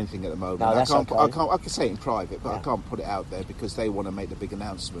can't say anything at the moment. No, that's okay. I can say it in private, but I can't put it out there because they want to make the big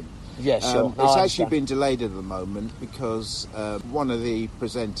announcement. Yeah, sure. It's actually been delayed at the moment because one of the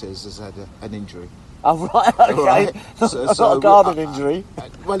presenters has had an injury. Oh, right, okay. Right. So, a garden injury.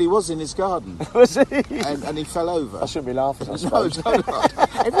 Well, he was in his garden. Was he? And he fell over. I shouldn't be laughing, I suppose. No,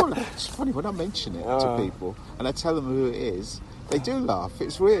 it's funny when I mention it to people and I tell them who it is. They do laugh.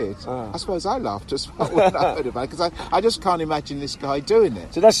 It's weird. I suppose I laughed as well when I heard about it because I just can't imagine this guy doing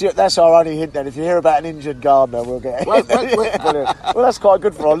it. So that's our only hint then. If you hear about an injured gardener, we'll get it. Well, that's quite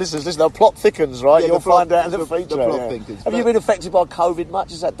good for our listeners. Listen, the plot thickens, right? You'll find out in the future. The plot thickens. Have you been affected by COVID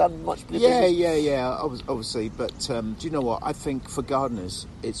much? Has that done much? Yeah. Obviously, but do you know what? I think for gardeners,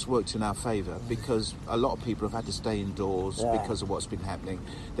 it's worked in our favour because a lot of people have had to stay indoors because of what's been happening.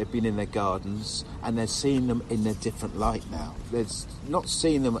 They've been in their gardens and they're seeing them in a different light now. It's not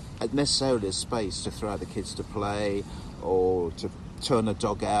seeing them necessarily as space to throw out the kids to play or to turn a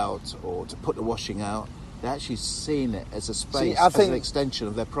dog out or to put the washing out. They're actually seeing it as a space, as an extension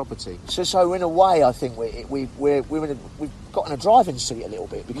of their property. So in a way, I think we've gotten a driving seat a little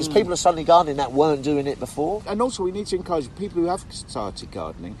bit because people are suddenly gardening that weren't doing it before. And also we need to encourage people who have started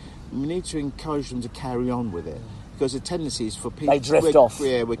gardening, we need to encourage them to carry on with it. Because the tendency is for people... They drift off.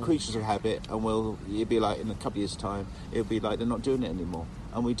 Yeah, we're creatures of habit and you'll be like, in a couple of years' time, it'll be like they're not doing it anymore.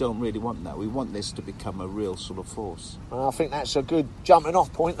 and we don't really want that. We want this to become a real sort of force. Well, I think that's a good jumping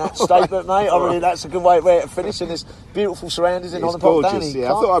off point, that statement, mate. That's a good way to finish in this beautiful surroundings in Honeypot. Gorgeous, Danny. I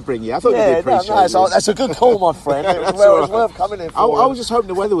thought I'd bring you. I thought you'd appreciate it. That's a good call, my friend. It was worth coming in for. I was just hoping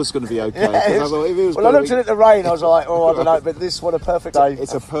the weather was going to be okay. I thought if it was I looked at the rain, I was like, I don't know, but this, what a perfect day.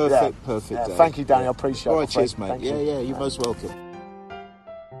 It's a perfect day. Thank you, Danny. I appreciate it. All right, cheers, mate. Yeah, you're most welcome.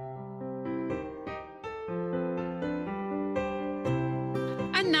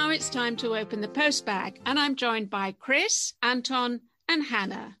 And now it's time to open the post bag, and I'm joined by Chris, Anton, and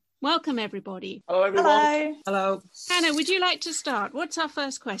Hannah. Welcome, everybody. Hello, everyone. Hello. Hannah, would you like to start? What's our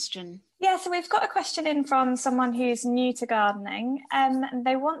first question? Yeah, so we've got a question in from someone who's new to gardening.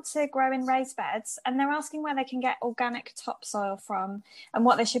 They want to grow in raised beds, and they're asking where they can get organic topsoil from and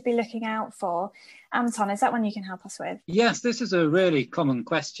what they should be looking out for. Anton, is that one you can help us with? Yes, this is a really common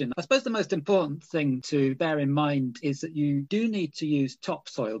question. I suppose the most important thing to bear in mind is that you do need to use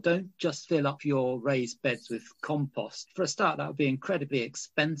topsoil. Don't just fill up your raised beds with compost. For a start, that would be incredibly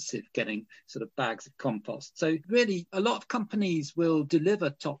expensive, getting sort of bags of compost. So really, a lot of companies will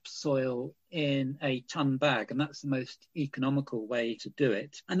deliver topsoil in a ton bag, and that's the most economical way to do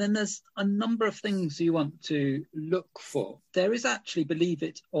it. And then there's a number of things you want to look for. There is actually, believe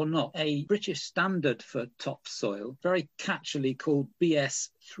it or not, a British standard for topsoil, very catchily called BS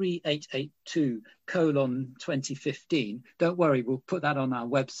 3882:2015. Don't worry, we'll put that on our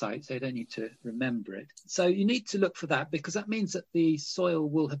website, so you don't need to remember it. So you need to look for that, because that means that the soil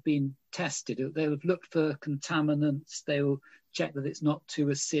will have been tested. They'll have looked for contaminants. They will check that it's not too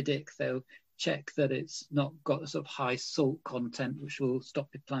acidic. They'll check that it's not got a sort of high salt content, which will stop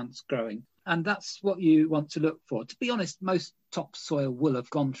your plants growing. And that's what you want to look for. To be honest, most topsoil will have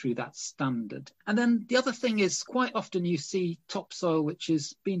gone through that standard. And then the other thing is, quite often you see topsoil which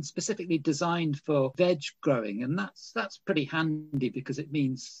has been specifically designed for veg growing, and that's pretty handy, because it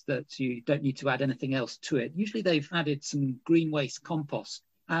means that you don't need to add anything else to it. Usually they've added some green waste compost.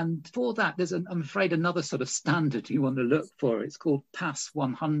 And for that, there's, I'm afraid, another sort of standard you want to look for. It's called PASS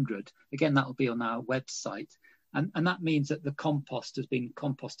 100. Again, that will be on our website. And that means that the compost has been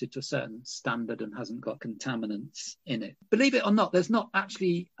composted to a certain standard and hasn't got contaminants in it. Believe it or not, there's not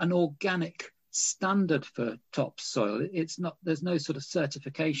actually an organic standard for topsoil. It's not, there's no sort of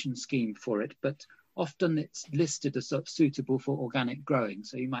certification scheme for it, but often it's listed as sort of suitable for organic growing,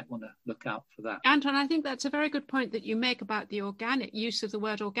 so you might want to look out for that. Anton, I think that's a very good point that you make about the organic use of the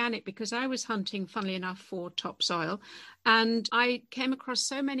word organic, because I was hunting, funnily enough, for topsoil, and I came across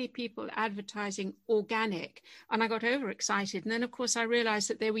so many people advertising organic, and I got overexcited. And then, of course, I realized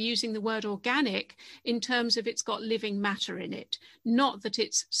that they were using the word organic in terms of it's got living matter in it, not that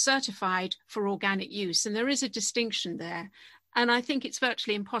it's certified for organic use. And there is a distinction there. And I think it's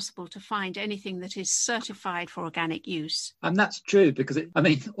virtually impossible to find anything that is certified for organic use. And that's true, because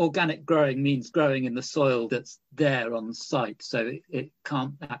organic growing means growing in the soil that's there on site. So it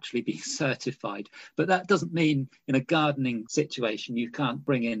can't actually be certified. But that doesn't mean in a gardening situation you can't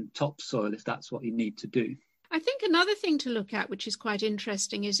bring in topsoil if that's what you need to do. I think another thing to look at, which is quite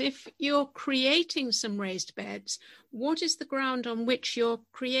interesting, is if you're creating some raised beds, what is the ground on which you're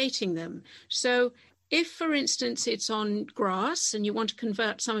creating them? So if, for instance, it's on grass and you want to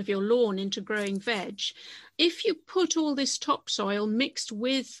convert some of your lawn into growing veg, if you put all this topsoil mixed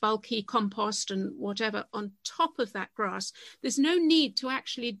with bulky compost and whatever on top of that grass, there's no need to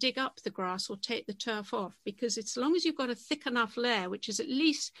actually dig up the grass or take the turf off, because as long as you've got a thick enough layer, which is at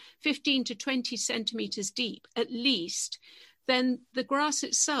least 15 to 20 centimetres deep, at least, then the grass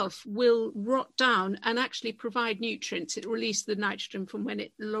itself will rot down and actually provide nutrients. It releases the nitrogen from when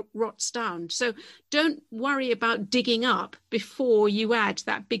it rots down. So don't worry about digging up before you add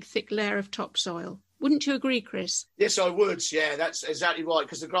that big thick layer of topsoil. Wouldn't you agree, Chris? Yes, I would. Yeah, that's exactly right,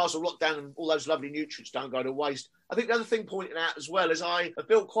 because the grass will rot down and all those lovely nutrients don't go to waste. I think the other thing pointing out as well is I have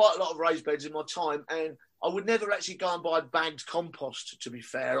built quite a lot of raised beds in my time, and I would never actually go and buy bagged compost, to be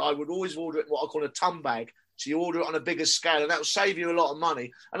fair. I would always order it in what I call a ton bag. So you order it on a bigger scale, and that will save you a lot of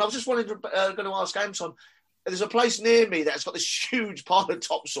money. And I was just going to ask Anton, there's a place near me that's got this huge pile of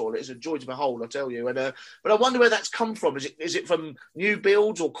topsoil. It's a joy to behold, I tell you. But I wonder where that's come from. Is it from new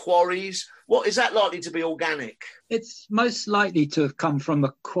builds or quarries? What is that likely to be organic? It's most likely to have come from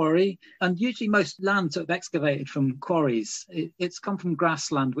a quarry, and usually most land sort of excavated from quarries. It's come from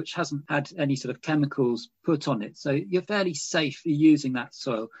grassland which hasn't had any sort of chemicals put on it. So you're fairly safe using that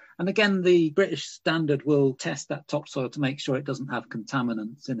soil. And again, the British standard will test that topsoil to make sure it doesn't have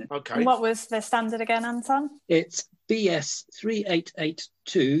contaminants in it. Okay. And what was the standard again, Anton? It's BS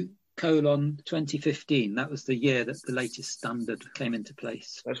 3882:2015. That was the year that the latest standard came into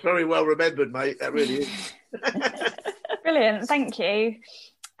place. That's very well remembered, mate. That really is. Brilliant, thank you.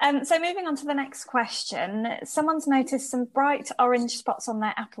 So moving on to the next question. Someone's noticed some bright orange spots on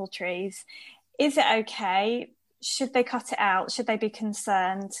their apple trees. Is it okay? Should they cut it out? Should they be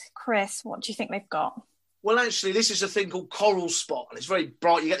concerned? Chris, what do you think they've got? Well, actually, this is a thing called coral spot, and it's very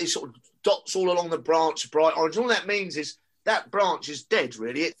bright. You get these sort of dots all along the branch, bright orange. All that means is that branch is dead,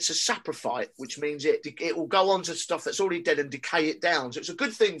 really. It's a saprophyte, which means it will go on to stuff that's already dead and decay it down. So it's a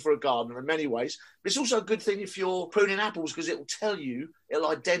good thing for a gardener in many ways. But it's also a good thing if you're pruning apples, because it'll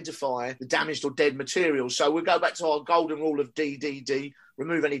identify the damaged or dead material. So we'll go back to our golden rule of DDD,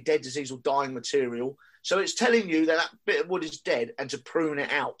 remove any dead, disease or dying material. So it's telling you that bit of wood is dead and to prune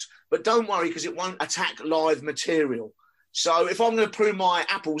it out. But don't worry, because it won't attack live material. So if I'm going to prune my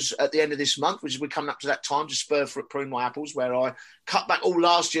apples at the end of this month, which is we're coming up to that time to prune my apples, where I cut back all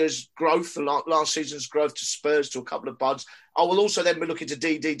last year's growth, last season's growth to spurs to a couple of buds, I will also then be looking to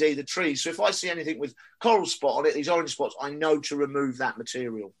DDD the trees. So if I see anything with coral spot on it, these orange spots, I know to remove that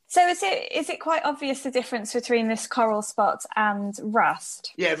material. So is it quite obvious the difference between this coral spot and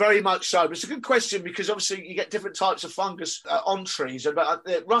rust? Yeah, very much so. But it's a good question, because obviously you get different types of fungus on trees. But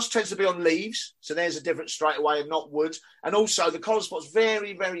rust tends to be on leaves, so there's a difference straight away, and not wood. And also the coral spot's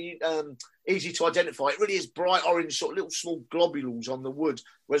very, very easy to identify. It really is bright orange, sort of little small globules on the wood,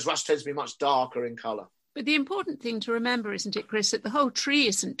 whereas rust tends to be much darker in colour. But the important thing to remember, isn't it, Chris, that the whole tree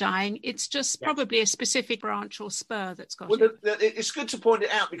isn't dying. It's just probably a specific branch or spur that's got it. It's good to point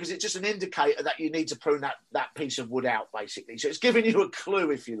it out, because it's just an indicator that you need to prune that piece of wood out, basically. So it's giving you a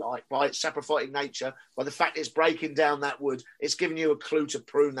clue, if you like, by its saprophytic nature, by the fact it's breaking down that wood. It's giving you a clue to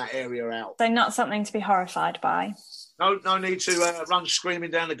prune that area out. So not something to be horrified by. No need to run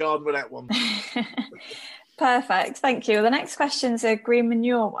screaming down the garden with that one. Perfect, thank you. The next question's a green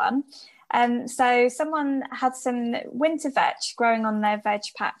manure one. So someone had some winter vetch growing on their veg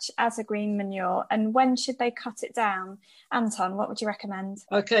patch as a green manure, and when should they cut it down? Anton, what would you recommend?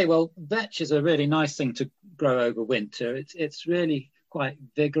 Okay, well, vetch is a really nice thing to grow over winter. It's really quite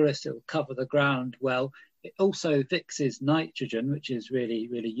vigorous. It will cover the ground well. It also fixes nitrogen, which is really,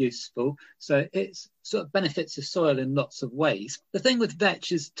 really useful. So it sort of benefits the soil in lots of ways. The thing with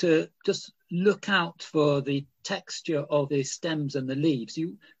vetch is to just look out for the texture of the stems and the leaves.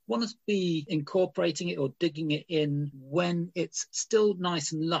 You want to be incorporating it or digging it in when it's still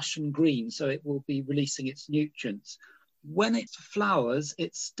nice and lush and green, so it will be releasing its nutrients. When it flowers,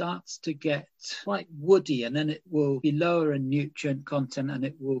 it starts to get quite woody, and then it will be lower in nutrient content, and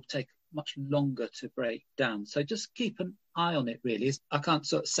it will take much longer to break down. So just keep an eye on it, really. I can't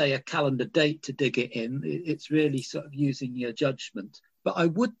sort of say a calendar date to dig it in. It's really sort of using your judgment. But I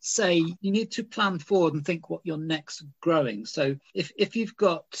would say you need to plan forward and think what you're next growing. So if you've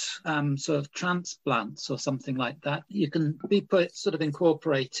got sort of transplants or something like that, you can be sort of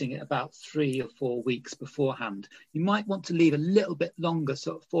incorporating it about 3 or 4 weeks beforehand. You might want to leave a little bit longer,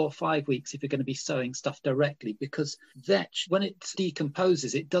 sort of 4 or 5 weeks, if you're going to be sowing stuff directly, because vetch, when it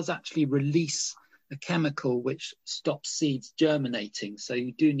decomposes, it does actually release a chemical which stops seeds germinating. So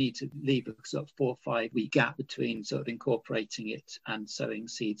you do need to leave a sort of 4 or 5 week gap between sort of incorporating it and sowing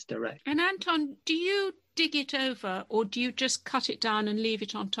seeds direct. And Anton, do you dig it over, or do you just cut it down and leave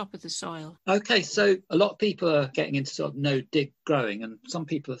it on top of the soil? Okay, so a lot of people are getting into sort of no dig growing, and some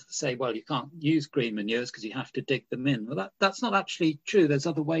people say, well, you can't use green manures because you have to dig them in. Well, that's not actually true. There's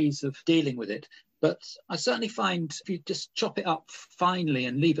other ways of dealing with it. But I certainly find if you just chop it up finely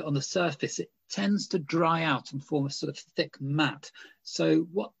and leave it on the surface, it tends to dry out and form a sort of thick mat. So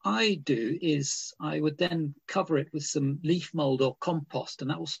what I do is I would then cover it with some leaf mold or compost, and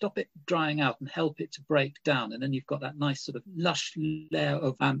that will stop it drying out and help it to break down. And then you've got that nice sort of lush layer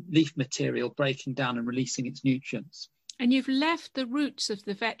of leaf material breaking down and releasing its nutrients. And you've left the roots of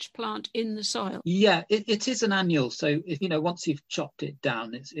the vetch plant in the soil? Yeah, it is an annual. So, once you've chopped it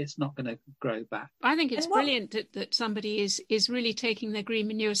down, it's not going to grow back. I think it's brilliant that somebody is really taking their green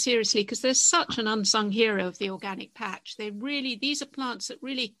manure seriously, because there's such an unsung hero of the organic patch. These are plants that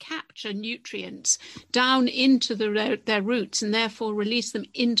really capture nutrients down into their roots, and therefore release them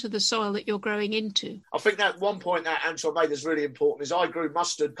into the soil that you're growing into. I think that one point that Anton made is really important. Is I grew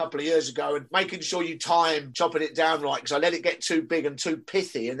mustard a couple of years ago, and making sure you time chopping it down right, because I let it get too big and too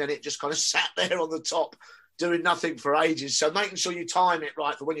pithy, and then it just kind of sat there on the top doing nothing for ages. So making sure you time it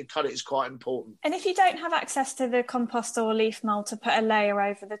right for when you cut it is quite important. And if you don't have access to the compost or leaf mold to put a layer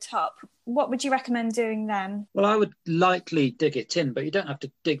over the top, what would you recommend doing then? Well, I would likely dig it in, but you don't have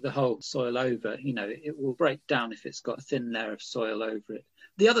to dig the whole soil over. It will break down if it's got a thin layer of soil over it.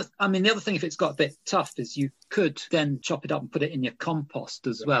 The other thing, if it's got a bit tough, is you could then chop it up and put it in your compost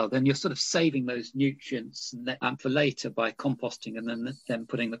as well. Then you're sort of saving those nutrients for later by composting, and then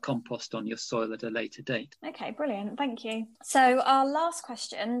putting the compost on your soil at a later date. Okay, brilliant. Thank you. So our last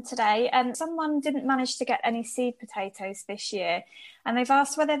question today, someone didn't manage to get any seed potatoes this year, and they've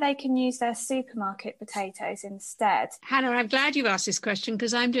asked whether they can use their supermarket potatoes instead. Hannah, I'm glad you've asked this question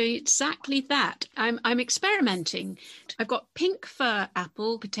because I'm doing exactly that. I'm experimenting. I've got pink fir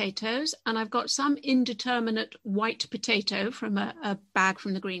apple potatoes and I've got some indeterminate white potato from a bag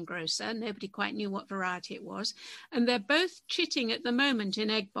from the greengrocer. Nobody quite knew what variety it was. And they're both chitting at the moment in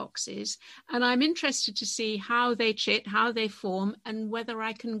egg boxes. And I'm interested to see how they chit, how they form, and whether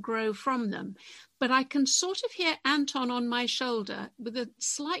I can grow from them. But I can sort of hear Anton on my shoulder with a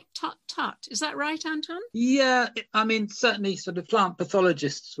slight tut-tut. Is that right, Anton? Yeah, certainly sort of plant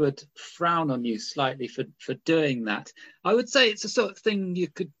pathologists would frown on you slightly for doing that. I would say it's the sort of thing you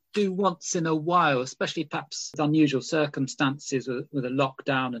could do once in a while, especially perhaps with unusual circumstances with a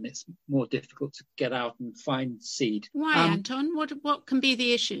lockdown and it's more difficult to get out and find seed. Why, Anton? What can be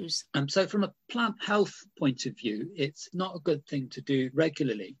the issues? So from a plant health point of view, it's not a good thing to do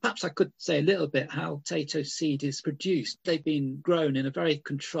regularly. Perhaps I could say a little bit how potato seed is produced. They've been grown in a very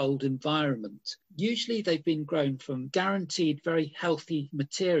controlled environment. Usually they've been grown from guaranteed very healthy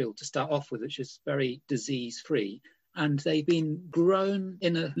material to start off with, which is very disease-free. And they've been grown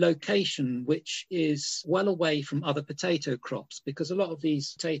in a location which is well away from other potato crops, because a lot of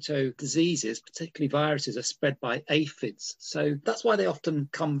these potato diseases, particularly viruses, are spread by aphids. So that's why they often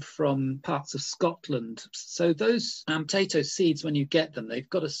come from parts of Scotland. So those potato seeds, when you get them, they've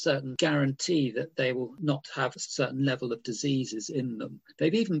got a certain guarantee that they will not have a certain level of diseases in them.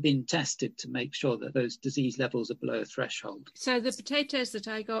 They've even been tested to make sure that those disease levels are below a threshold. So the potatoes that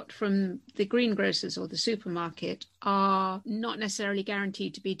I got from the greengrocers or the supermarket are not necessarily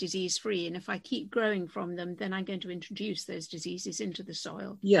guaranteed to be disease-free. And if I keep growing from them, then I'm going to introduce those diseases into the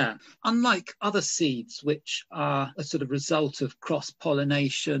soil. Yeah. Unlike other seeds, which are a sort of result of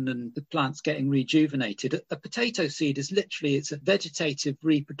cross-pollination and the plants getting rejuvenated, a potato seed is literally, it's a vegetative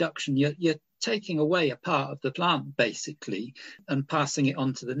reproduction. You're taking away a part of the plant, basically, and passing it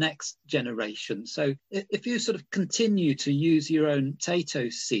on to the next generation. So if you sort of continue to use your own potato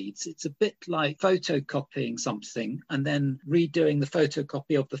seeds, it's a bit like photocopying something and then redoing the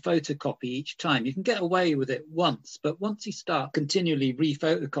photocopy of the photocopy each time. You can get away with it once, but once you start continually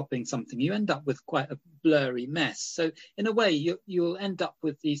re-photocopying something, you end up with quite a blurry mess. So in a way, you'll end up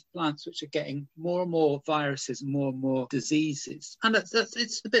with these plants which are getting more and more viruses and more diseases. And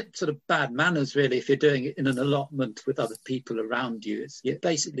it's a bit sort of bad manners, really, if you're doing it in an allotment with other people around you. You're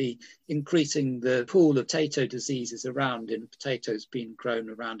basically increasing the pool of potato diseases around in potatoes being grown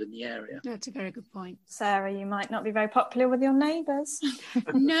around in the area. That's a very good point. Sarah, you might not be very popular with your neighbours.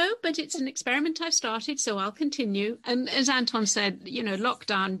 No, but it's an experiment I've started, so I'll continue. And as Anton said,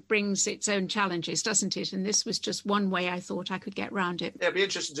 lockdown brings its own challenges, doesn't it? And this was just one way I thought I could get round it. Yeah, it'd be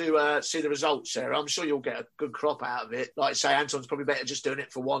interesting to see the results, Sarah. I'm sure you'll get a good crop out of it. Like I say, Anton's probably better just doing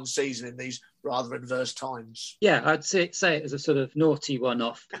it for one season in these rather adverse times. Yeah, I'd say it as a sort of naughty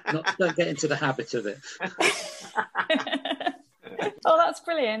one-off. Don't get into the habit of it. Oh, that's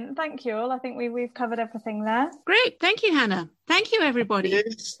brilliant. Thank you all. I think we've covered everything there. Great. Thank you, Hannah. Thank you, everybody.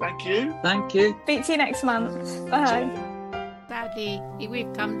 Yes, thank you. Thank you. Speak to you next month. Bye. Sadly,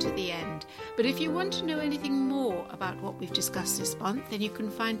 we've come to the end. But if you want to know anything more about what we've discussed this month, then you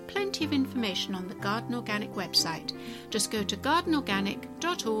can find plenty of information on the Garden Organic website. Just go to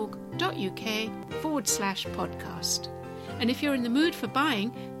gardenorganic.org.uk/podcast. And if you're in the mood for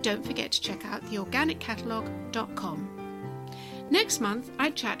buying, don't forget to check out theorganiccatalogue.com. Next month,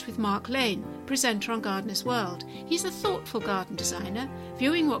 I chat with Mark Lane, presenter on Gardener's World. He's a thoughtful garden designer,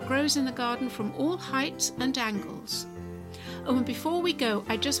 viewing what grows in the garden from all heights and angles. Oh, and before we go,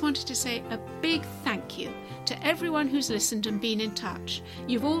 I just wanted to say a big thank you to everyone who's listened and been in touch.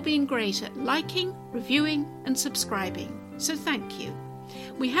 You've all been great at liking, reviewing and subscribing, so thank you.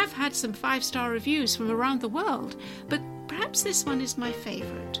 We have had some 5-star reviews from around the world, but perhaps this one is my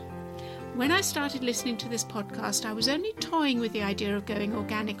favourite. When I started listening to this podcast, I was only toying with the idea of going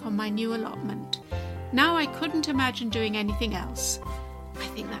organic on my new allotment. Now I couldn't imagine doing anything else. I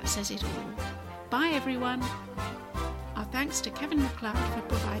think that says it all. Bye, everyone. Our thanks to Kevin MacLeod for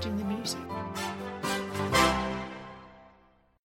providing the music.